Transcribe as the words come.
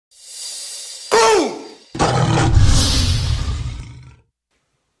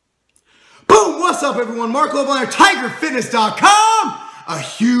up, everyone? Marc Lobliner, TigerFitness.com. A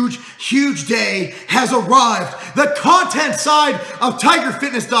huge day has arrived. The content side of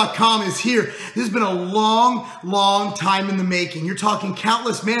TigerFitness.com is here. This has been a long time in the making. You're talking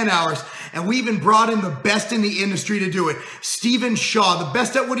countless man hours, and we even brought in the best in the industry to do it. Stephen Shaw, the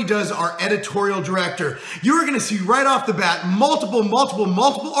best at what he does, our editorial director. You're going to see right off the bat multiple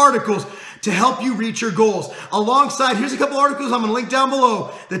articles to help you reach your goals. Alongside, here's a couple articles I'm gonna link down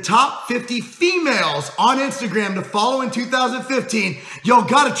below. The top 50 females on Instagram to follow in 2015. Y'all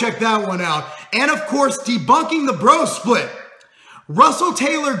gotta check that one out. And of course, debunking the bro split. Russell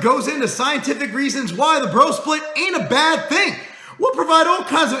Taylor goes into scientific reasons why the bro split ain't a bad thing. We'll provide all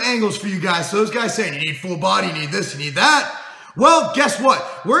kinds of angles for you guys. So those guys saying you need full body, you need this, you need that. Well, guess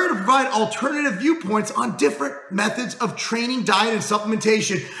what? We're going to provide alternative viewpoints on different methods of training, diet, and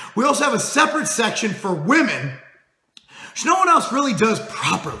supplementation. We also have a separate section for women, which no one else really does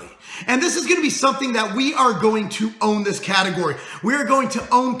properly. And this is going to be something that we are going to own this category. We are going to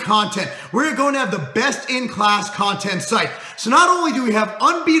own content. We're going to have the best in-class content site. So not only do we have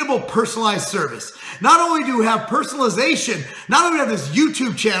unbeatable personalized service, not only do we have personalization, not only do we have this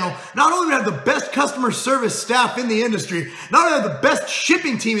YouTube channel, not only do we have the best customer service staff in the industry, not only do we have the best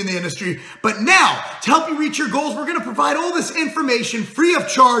shipping team in the industry, but now to help you reach your goals, we're going to provide all this information free of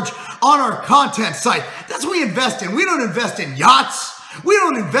charge on our content site. That's what we invest in. We don't invest in yachts. We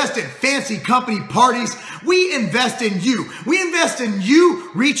don't invest in fancy company parties. We invest in you. We invest in you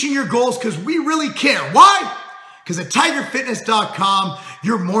reaching your goals because we really care. Why? Because at TigerFitness.com,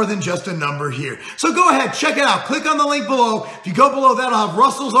 you're more than just a number here. So go ahead, check it out. Click on the link below. If you go below that, I'll have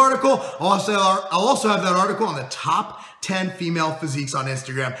Russell's article. I'll also have that article on the top 10 female physiques on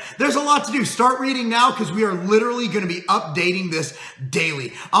Instagram. There's a lot to do. Start reading now because we are literally going to be updating this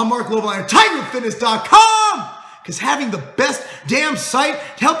daily. I'm Marc Lobliner, TigerFitness.com. Because having the best damn site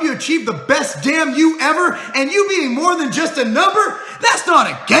to help you achieve the best damn you ever, and you being more than just a number, that's not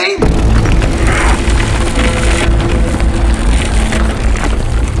a game.